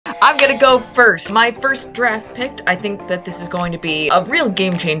I'm gonna go first. My first draft picked, I think that this is going to be a real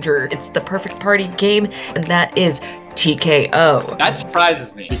game changer. It's the perfect party game, and that is TKO. That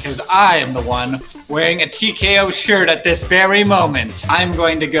surprises me because I am the one wearing a TKO shirt at this very moment. I'm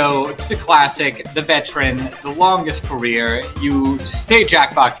going to go to the classic, the veteran, the longest career. You say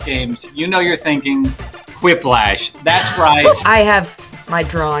Jackbox games, you know you're thinking Quiplash. That's right. I have my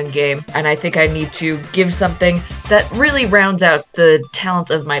drawing game, and I think I need to give something that really rounds out the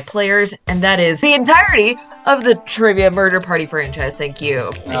talent of my players, and that is the entirety of the Trivia Murder Party franchise. Thank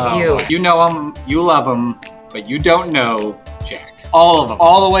you. Thank you. You know them, you love them, but you don't know Jack. All of them.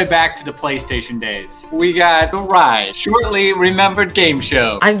 All the way back to the PlayStation days. We got the Ride, shortly remembered game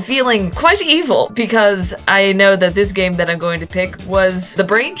show. I'm feeling quite evil because I know that this game that I'm going to pick was the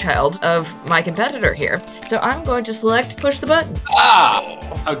brainchild of my competitor here. So I'm going to select push the button. Ah,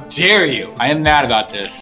 how dare you. I am mad about this.